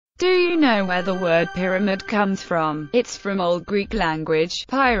Do you know where the word pyramid comes from? It's from Old Greek language,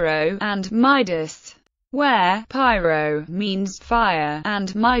 pyro, and Midas, where pyro means fire,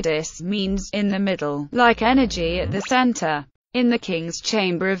 and Midas means in the middle, like energy at the center. In the king's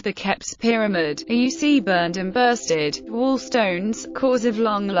chamber of the Keps pyramid, you see burned and bursted wall stones, cause of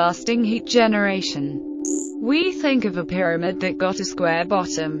long-lasting heat generation. We think of a pyramid that got a square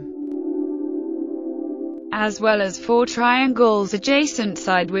bottom, as well as 4 triangles adjacent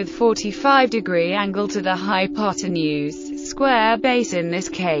side with 45-degree angle to the hypotenuse, square base in this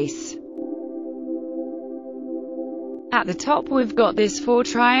case. At the top we've got this 4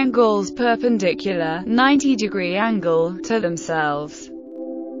 triangles perpendicular, 90-degree angle to themselves.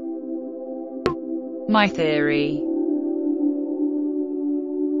 My theory.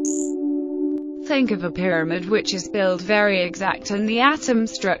 Think of a pyramid which is built very exact, and the atom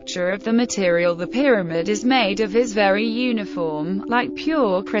structure of the material the pyramid is made of is very uniform, like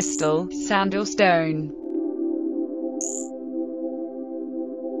pure crystal, sand or stone.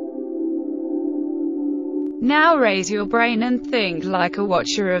 Now raise your brain and think like a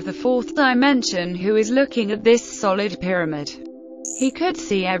watcher of the 4th dimension who is looking at this solid pyramid. He could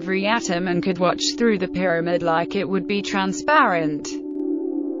see every atom and could watch through the pyramid like it would be transparent.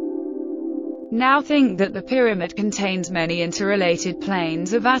 Now think that the pyramid contains many interrelated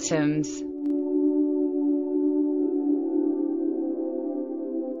planes of atoms.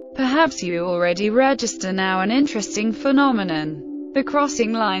 Perhaps you already register now an interesting phenomenon. The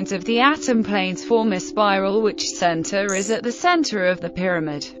crossing lines of the atom planes form a spiral which center is at the center of the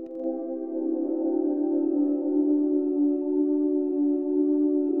pyramid.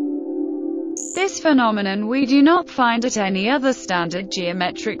 This phenomenon we do not find at any other standard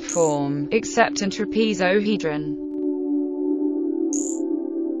geometric form, except in trapezohedron.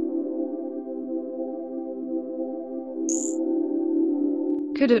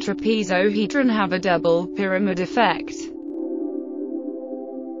 Could a trapezohedron have a double pyramid effect?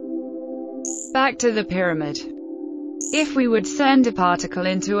 Back to the pyramid. If we would send a particle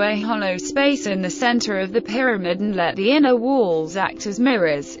into a hollow space in the center of the pyramid and let the inner walls act as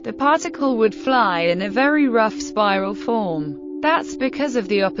mirrors, the particle would fly in a very rough spiral form. That's because of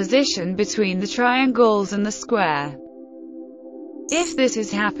the opposition between the triangles and the square. If this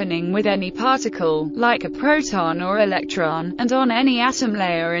is happening with any particle, like a proton or electron, and on any atom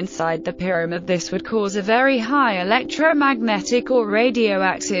layer inside the pyramid, this would cause a very high electromagnetic or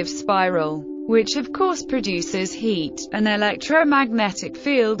radioactive spiral, which of course produces heat, an electromagnetic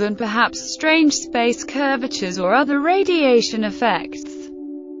field, and perhaps strange space curvatures or other radiation effects.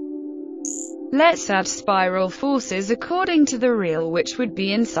 Let's add spiral forces according to the real, which would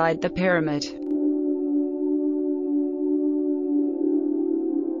be inside the pyramid.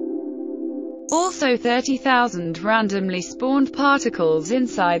 Also 30,000 randomly spawned particles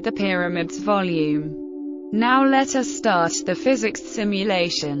inside the pyramid's volume. Now let us start the physics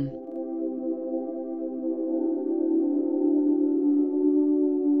simulation.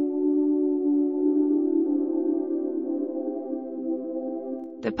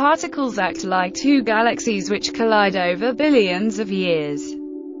 The particles act like 2 galaxies which collide over billions of years.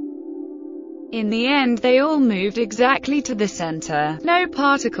 In the end they all moved exactly to the center. No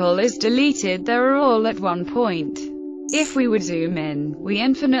particle is deleted, they're all at one point. If we would zoom in, we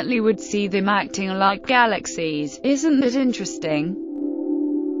infinitely would see them acting like galaxies. Isn't that interesting?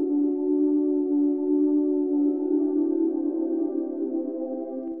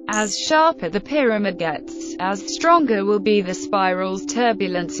 As sharper the pyramid gets, as stronger will be the spiral's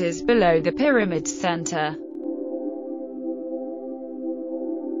turbulences below the pyramid's center.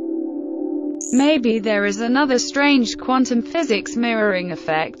 Maybe there is another strange quantum physics mirroring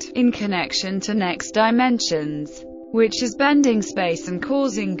effect, in connection to next dimensions, which is bending space and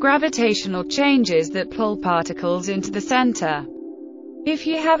causing gravitational changes that pull particles into the center. If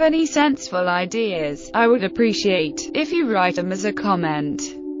you have any sensible ideas, I would appreciate if you write them as a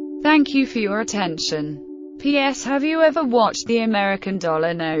comment. Thank you for your attention. P.S. Have you ever watched the American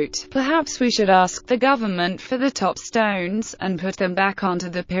dollar note? Perhaps we should ask the government for the top stones, and put them back onto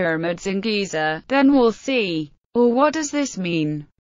the pyramids in Giza, then we'll see. Or what does this mean?